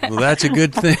 Okay. Well, that's a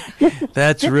good thing.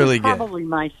 That's really good.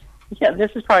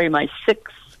 This is probably my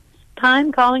sixth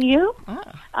time calling you.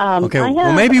 Okay.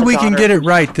 Well, maybe we can get it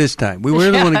right this time. We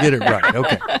really want to get it right.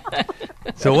 Okay.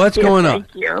 So what's going on?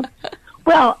 Thank you.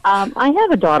 Well, I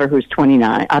have a daughter who's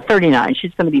 39.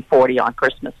 She's going to be 40 on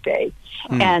Christmas Day.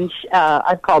 And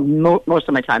I've called most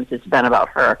of my times. It's been about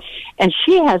her. And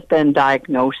she has been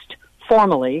diagnosed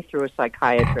formally through a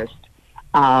psychiatrist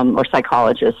or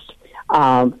psychologist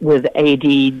with AD,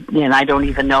 and I don't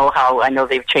even know how. I know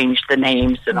they've changed the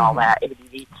names and all that,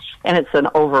 ADD, and it's an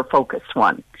over-focused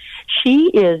one. She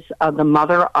is the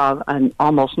mother of an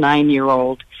almost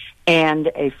 9-year-old and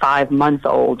a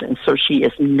 5-month-old, and so she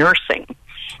is nursing.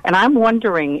 And I'm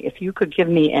wondering if you could give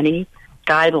me any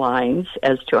guidelines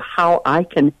as to how I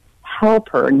can help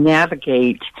her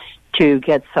navigate to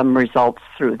get some results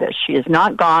through this. She has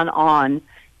not gone on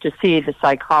to see the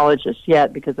psychologist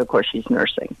yet because, of course, she's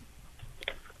nursing.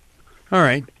 All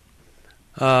right.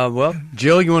 Well,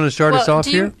 Jill, you want to start us off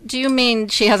here? Do you mean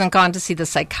she hasn't gone to see the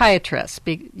psychiatrist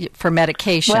for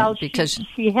medication? Well, because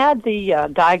she had the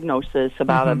diagnosis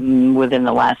about within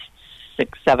the last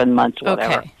 6-7 months,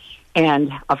 whatever. Okay.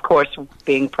 And, of course,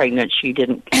 being pregnant, she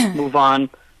didn't move on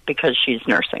because she's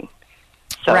nursing.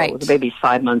 So Right. the baby's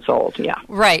 5 months old, yeah.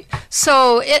 Right.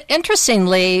 So,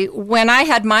 interestingly, when I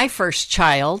had my first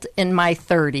child in my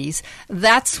 30s,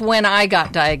 that's when I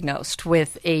got diagnosed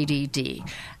with ADD.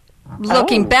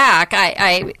 Looking back,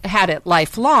 I had it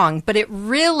lifelong, but it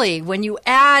really, when you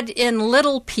add in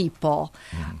little people,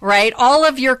 right, all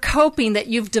of your coping that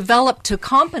you've developed to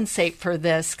compensate for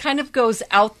this kind of goes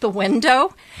out the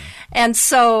window. And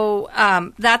so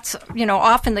that's,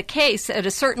 often the case. At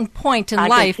a certain point in I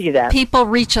life, can see that. people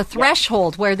reach a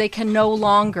threshold where they can no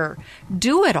longer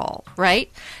do it all,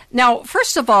 right? Now,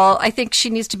 first of all, I think she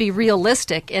needs to be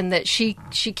realistic in that she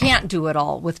can't do it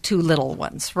all with 2 little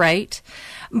ones, right?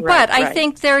 But I right.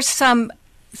 think there's some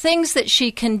things that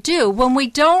she can do. When we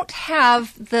don't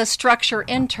have the structure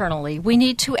internally, we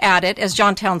need to add it, as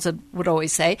John Townsend would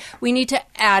always say, we need to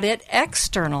add it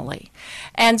externally.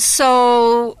 And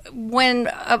so when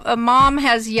a mom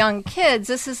has young kids,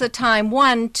 this is a time,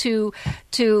 one, to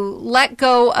let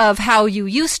go of how you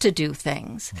used to do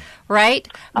things, right?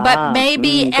 But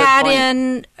maybe good add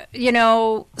point.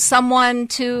 in, someone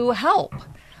to help.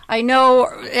 I know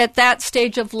at that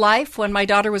stage of life, when my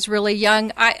daughter was really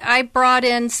young, I brought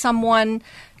in someone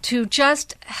to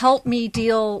just help me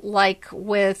deal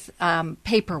with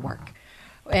paperwork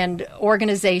and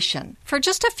organization for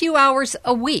just a few hours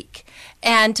a week,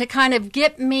 and to kind of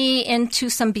get me into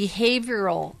some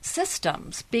behavioral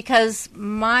systems because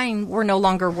mine were no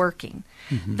longer working.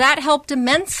 That helped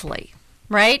immensely,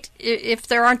 right? If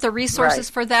there aren't the resources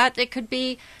for that, it could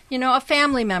be, a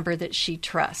family member that she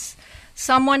trusts.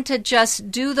 Someone to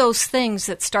just do those things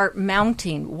that start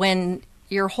mounting when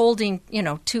you're holding,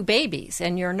 2 babies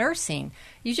and you're nursing.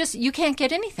 You can't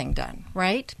get anything done,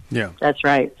 right? Yeah. That's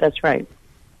right.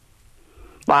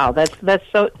 Wow, that's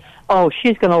so... Oh,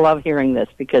 she's going to love hearing this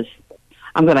because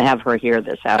I'm going to have her hear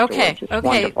this afterwards. It's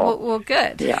wonderful. Well,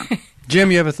 good. Yeah.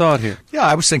 Jim, you have a thought here? Yeah,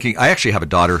 I was thinking, I actually have a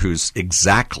daughter who's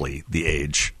exactly the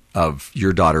age of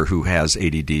your daughter who has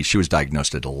ADD. She was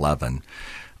diagnosed at 11.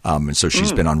 And so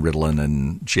she's been on Ritalin,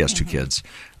 and she has 2 kids.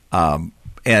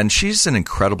 And she's an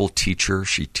incredible teacher.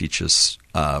 She teaches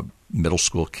middle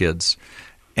school kids.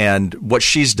 And what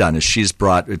she's done is she's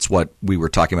brought, it's what we were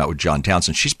talking about with John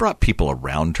Townsend, she's brought people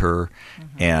around her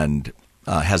and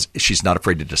she's not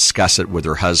afraid to discuss it with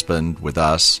her husband, with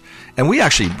us. And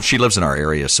she lives in our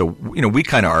area. So, we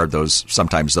kind of are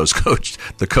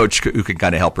the coach who can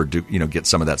kind of help her do, get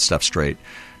some of that stuff straight.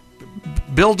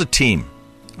 Build a team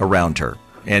around her.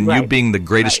 And you being the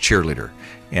greatest cheerleader.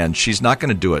 And she's not going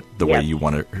to do it the way you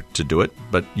want her to do it,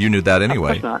 but you knew that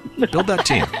anyway. Of course not. Build that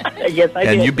team. Yes, I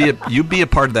and did. you be a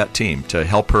part of that team to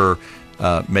help her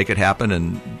make it happen.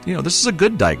 And, this is a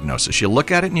good diagnosis. You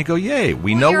look at it and you go, yay,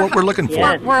 we know what we're looking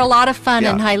for. We're a lot of fun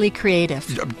and highly creative.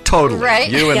 Totally. Right?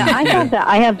 You and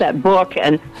I have that book,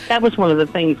 and that was one of the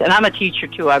things. And I'm a teacher,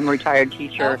 too. I'm a retired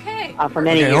teacher for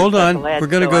many years. Hold on. Special ed, We're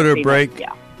going to so go I've to a seen break. it.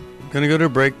 Yeah. Going to go to a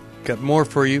break. Got more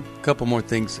for you. A couple more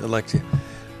things, Alexia.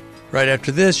 Right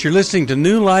after this, you're listening to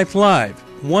New Life Live.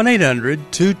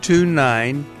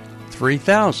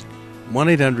 1-800-229-3000.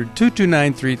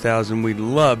 1-800-229-3000. We'd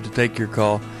love to take your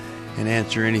call and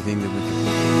answer anything that we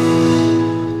can.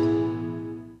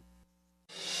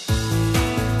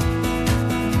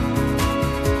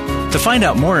 To find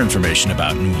out more information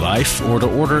about New Life or to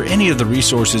order any of the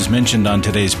resources mentioned on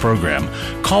today's program,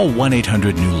 call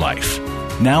 1-800-NEW-LIFE.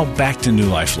 Now back to New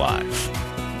Life Live.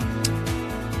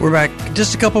 We're back.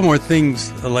 Just a couple more things,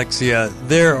 Alexia.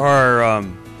 There are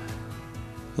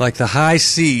the high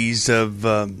seas of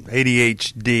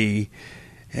ADHD,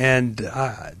 and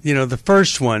the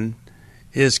first one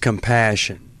is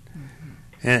compassion,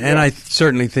 and I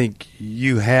certainly think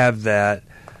you have that.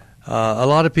 A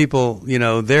lot of people,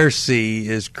 their C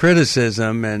is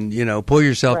criticism and pull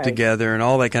yourself together and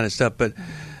all that kind of stuff. But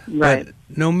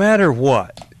no matter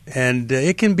what, and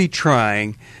it can be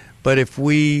trying, but if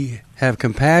we have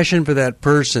compassion for that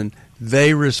person,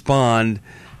 they respond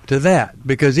to that.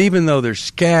 Because even though they're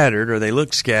scattered or they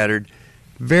look scattered,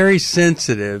 very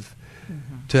sensitive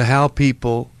to how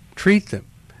people treat them.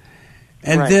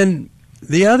 And then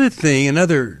the other thing,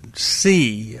 another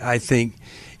C, I think,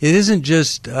 it isn't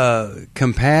just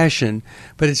compassion,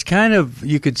 but it's kind of,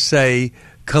 you could say,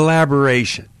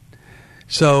 collaboration.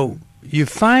 So you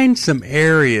find some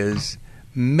areas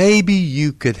maybe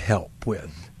you could help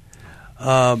with.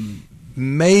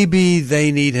 Maybe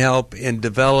they need help in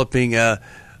developing a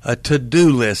a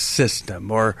to-do list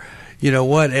system or,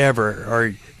 whatever,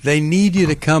 or they need you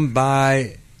to come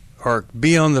by or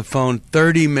be on the phone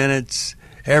 30 minutes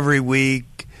every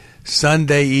week,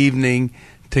 Sunday evening,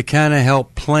 to kind of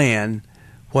help plan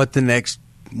what the next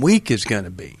week is going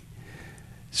to be.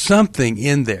 Something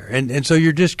in there. And so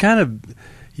you're just kind of,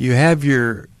 you have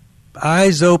your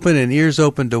eyes open and ears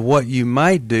open to what you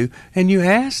might do, and you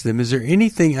ask them, is there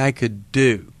anything I could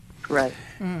do? Right.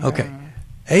 Mm-hmm. Okay.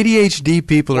 ADHD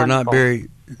people are not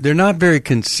very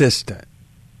consistent.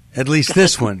 At least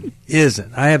this one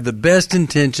isn't. I have the best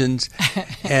intentions,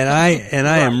 and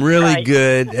I am really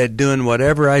good at doing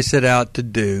whatever I set out to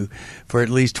do for at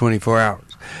least 24 hours.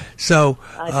 So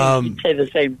I think you'd say the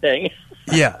same thing.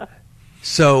 yeah.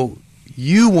 So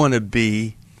you want to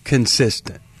be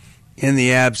consistent in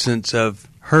the absence of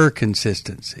her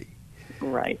consistency.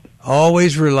 Right.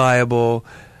 Always reliable,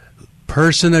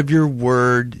 person of your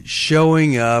word,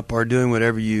 showing up or doing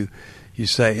whatever you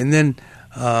say. And then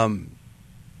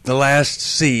the last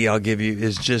C I'll give you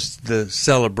is just the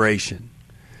celebration.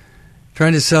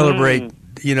 Trying to celebrate,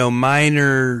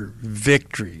 minor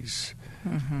victories,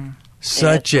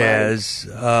 such as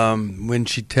when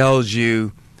she tells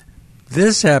you,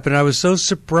 this happened, I was so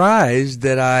surprised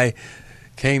that I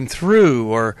came through,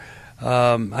 or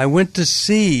I went to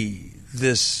see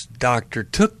this doctor,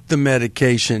 took the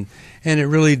medication, and it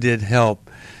really did help.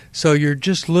 So you're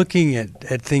just looking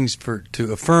at things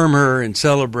to affirm her and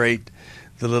celebrate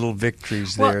the little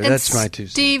victories there. That's my 2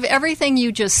 cents. Steve, everything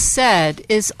you just said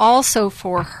is also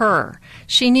for her.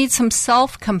 She needs some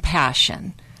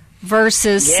self-compassion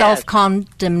versus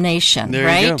self-condemnation, there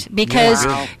right? You go. Because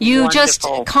you just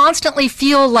Wonderful. constantly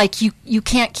feel like you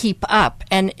can't keep up,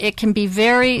 and it can be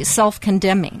very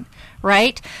self-condemning,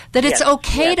 right? That it's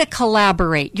okay to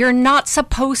collaborate. You're not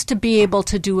supposed to be able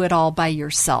to do it all by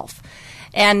yourself.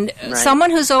 And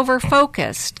someone who's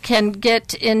over-focused can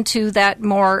get into that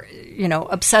more,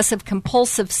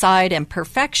 obsessive-compulsive side and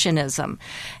perfectionism.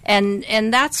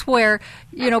 And that's where,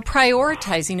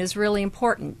 prioritizing is really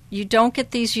important. You don't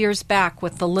get these years back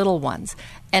with the little ones.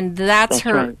 And that's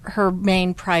her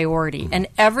main priority. And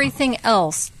everything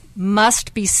else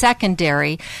must be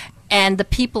secondary, and the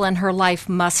people in her life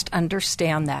must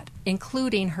understand that,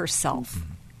 including herself.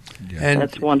 And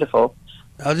That's wonderful.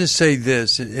 I'll just say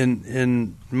this.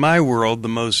 In my world, the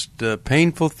most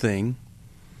painful thing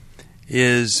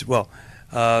is, one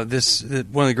of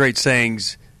the great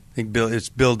sayings, I think it's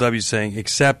Bill W. saying,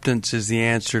 acceptance is the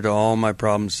answer to all my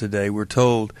problems today. We're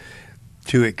told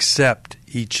to accept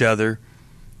each other,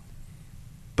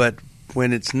 but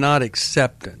when it's not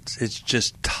acceptance, it's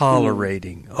just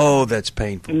tolerating. Oh, that's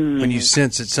painful. When you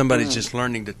sense that somebody's just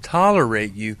learning to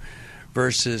tolerate you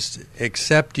versus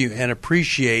accept you and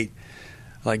appreciate,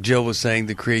 like Jill was saying,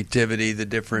 the creativity, the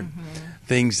different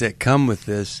things that come with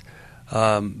this.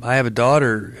 I have a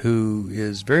daughter who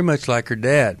is very much like her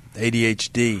dad,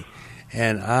 ADHD,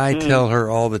 and I tell her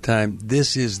all the time,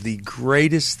 this is the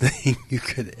greatest thing you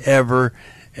could ever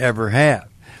have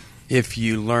if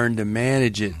you learn to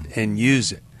manage it and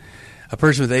use it. A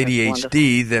person with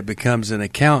ADHD that becomes an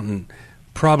accountant,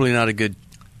 probably not a good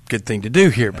thing to do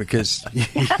here, because you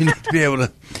need to be able to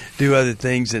do other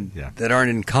things that aren't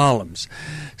in columns.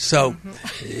 So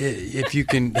if you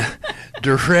can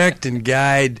direct and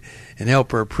guide and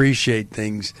help her appreciate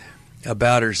things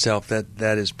about herself,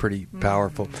 that is pretty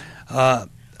powerful.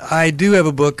 I do have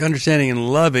a book, Understanding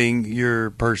and Loving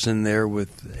Your Person there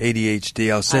with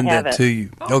ADHD. I'll send that to you.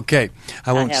 Okay.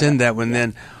 I won't send that one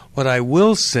then. What I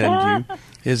will send you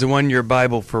is the one-year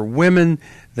Bible for women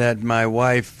that my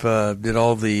wife did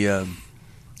all the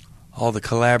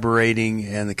collaborating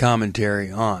and the commentary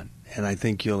on, and I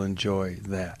think you'll enjoy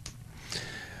that.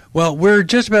 Well, we're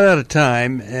just about out of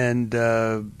time, and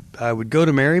I would go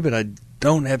to Mary, but I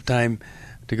don't have time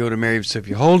to go to Mary. So if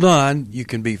you hold on, you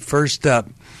can be first up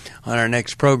on our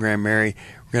next program, Mary.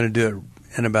 We're going to do it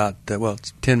in about,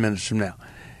 it's 10 minutes from now.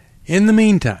 In the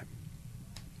meantime,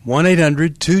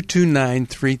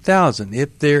 1-800-229-3000.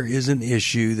 If there is an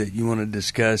issue that you want to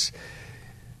discuss,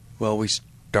 we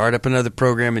start up another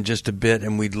program in just a bit,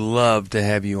 and we'd love to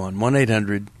have you on.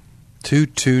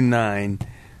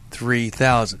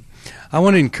 1-800-229-3000. I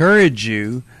want to encourage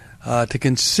you to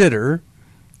consider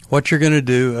what you're going to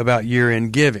do about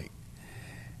year-end giving.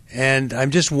 And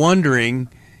I'm just wondering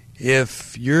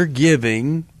if your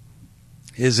giving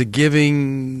is a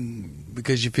giving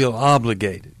because you feel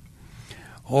obligated.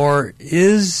 Or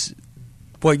is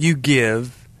what you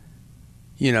give,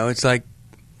 it's like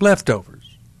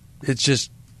leftovers. It's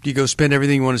just you go spend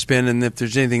everything you want to spend, and if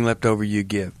there's anything left over, you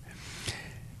give.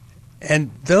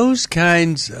 And those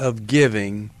kinds of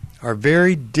giving are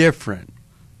very different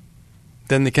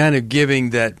than the kind of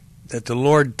giving that the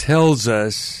Lord tells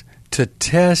us to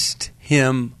test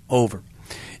Him over.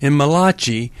 In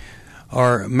Malachi,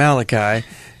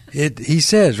 he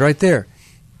says right there,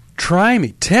 try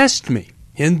me, test me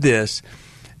in this,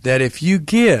 that if you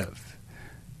give,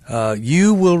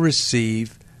 you will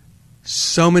receive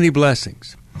so many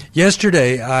blessings.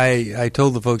 Yesterday, I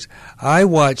told the folks, I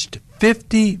watched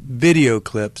 50 video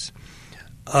clips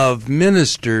of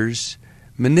ministers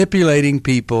manipulating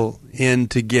people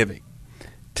into giving,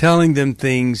 telling them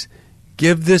things,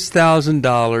 give this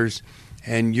 $1,000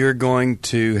 and you're going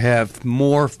to have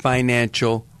more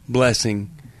financial blessing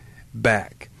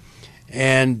back.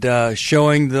 And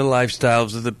showing the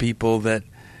lifestyles of the people that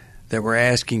were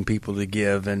asking people to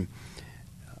give. And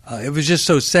it was just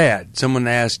so sad. Someone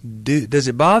asked, does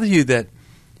it bother you that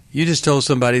you just told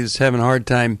somebody that's having a hard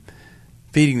time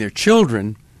feeding their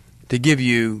children to give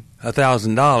you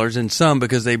 $1,000, and some,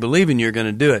 because they believe in you, are going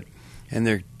to do it, and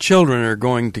their children are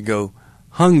going to go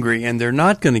hungry, and they're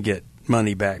not going to get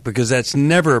money back, because that's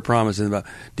never a promise in the Bible.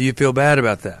 Do you feel bad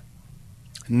about that?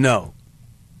 No,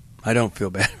 I don't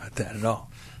feel bad about that at all.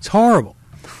 It's horrible.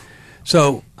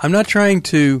 So I'm not trying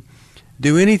to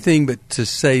do anything but to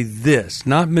say this,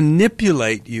 not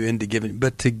manipulate you into giving,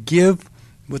 but to give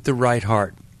with the right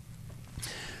heart.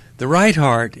 The right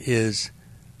heart is,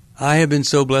 I have been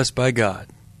so blessed by God.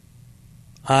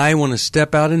 I want to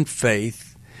step out in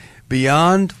faith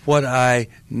beyond what I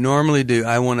normally do.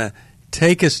 I want to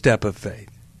take a step of faith.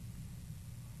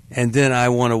 And then I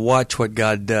want to watch what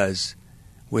God does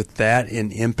with that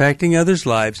in impacting others'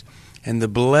 lives and the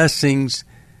blessings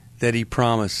that He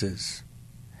promises.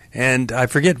 And I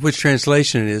forget which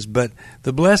translation it is, but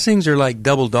the blessings are like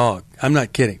double dog. I'm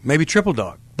not kidding. Maybe triple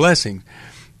dog blessings,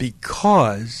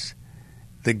 because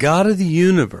the God of the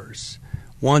universe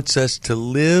wants us to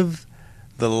live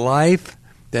the life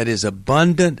that is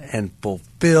abundant and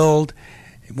fulfilled.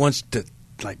 He wants to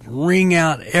wring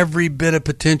out every bit of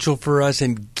potential for us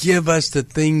and give us the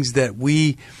things that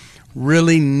we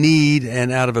really need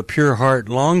and out of a pure heart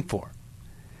long for.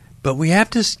 But we have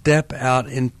to step out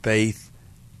in faith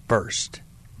first.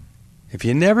 If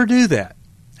you never do that,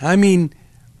 I mean,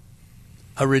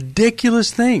 a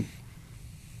ridiculous thing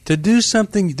to do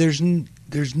something,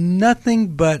 there's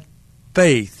nothing but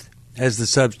faith as the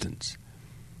substance.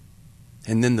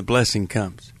 And then the blessing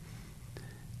comes.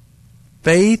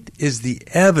 Faith is the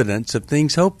evidence of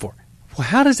things hoped for. Well,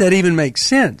 how does that even make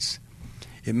sense?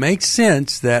 It makes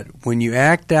sense that when you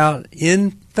act out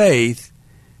in faith,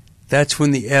 that's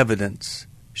when the evidence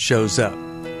shows up.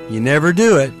 You never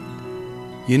do it,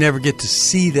 you never get to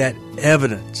see that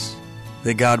evidence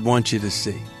that God wants you to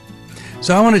see.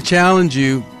 So I want to challenge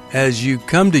you as you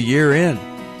come to year end.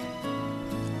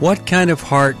 What kind of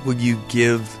heart will you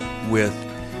give with?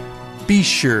 Be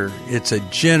sure it's a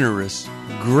generous,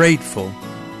 grateful,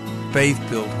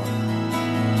 faith-filled heart.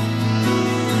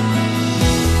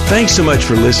 Thanks so much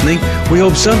for listening. We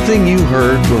hope something you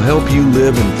heard will help you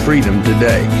live in freedom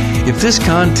today. If this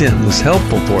content was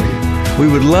helpful for you, we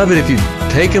would love it if you'd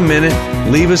take a minute,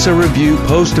 leave us a review,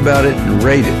 post about it, and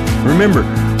rate it. Remember,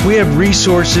 we have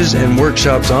resources and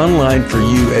workshops online for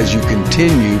you as you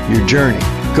continue your journey.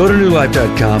 Go to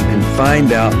newlife.com and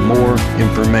find out more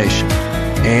information.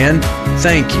 And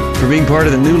thank you for being part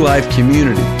of the New Life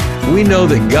community. We know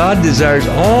that God desires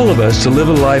all of us to live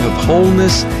a life of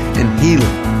wholeness and healing,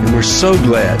 and we're so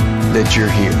glad that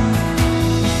you're here.